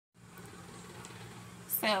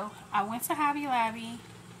So I went to Hobby Lobby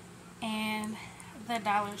and the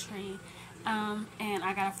Dollar Tree, and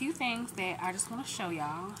I got a few things that I just want to show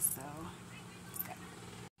y'all.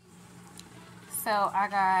 So I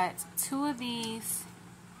got two of these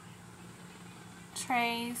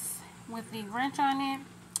trays with the wrench on it.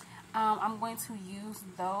 I'm going to use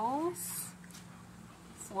those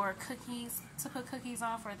for cookies, to put cookies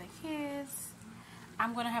on for the kids.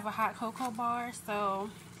 I'm going to have a hot cocoa bar,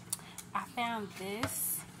 so I found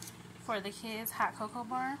this for the kids, hot cocoa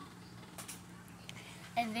bar.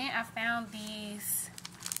 And then I found these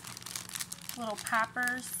little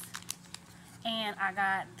poppers, and I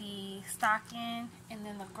got the stocking, and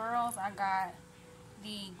then the girls, I got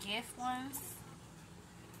the gift ones.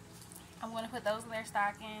 I'm going to put those in their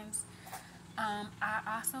stockings. I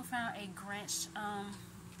also found a Grinch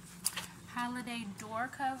holiday door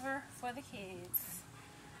cover for the kids.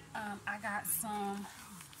 I got some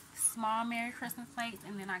small Merry Christmas plates,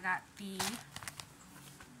 and then I got the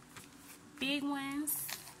big ones.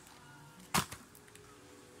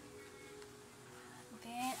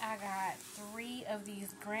 Then I got 3 of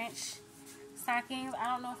these Grinch stockings. I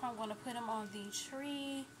don't know if I'm going to put them on the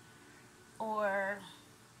tree or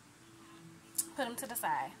put them to the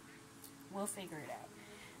side. We'll figure it out.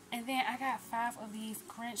 And then I got 5 of these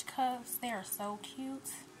Grinch cups. They are so cute.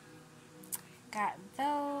 Got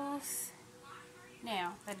those.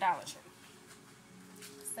 Now, the Dollar Tree.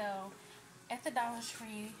 So, at the Dollar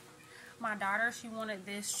Tree, my daughter, she wanted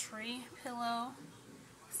this tree pillow.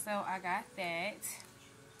 So, I got that.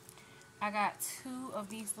 I got 2 of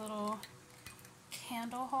these little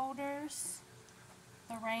candle holders.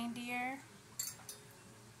 The reindeer.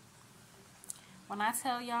 When I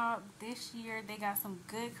tell y'all, this year they got some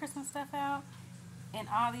good Christmas stuff out. In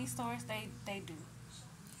all these stores, they do.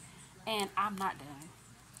 And I'm not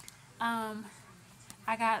done.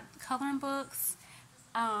 I got coloring books.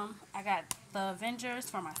 I got the Avengers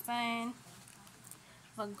for my son.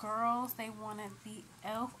 The girls, they wanted the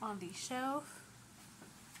Elf on the Shelf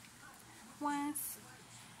ones.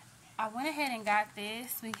 I went ahead and got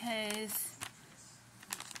this because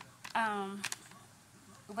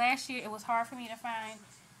last year it was hard for me to find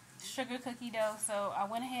sugar cookie dough, so I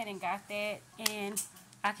went ahead and got that, and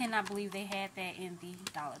I cannot believe they had that in the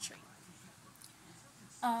Dollar Tree.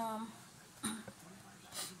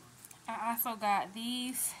 I also got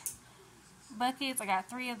these buckets. I got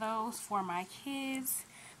 3 of those for my kids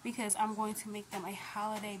because I'm going to make them a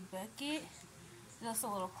holiday bucket. Just a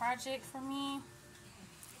little project for me.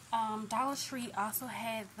 Dollar Tree also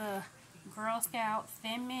had the Girl Scout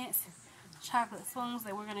Thin Mints chocolate spoons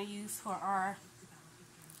that we're going to use for our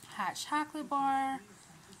hot chocolate bar.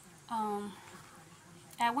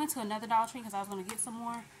 I went to another Dollar Tree because I was going to get some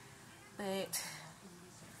more, but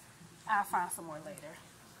I'll find some more later.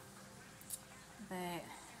 But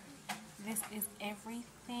this is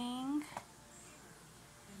everything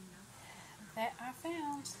that I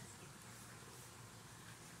found.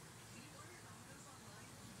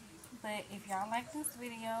 But if y'all like this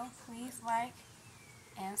video, please like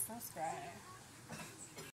and subscribe.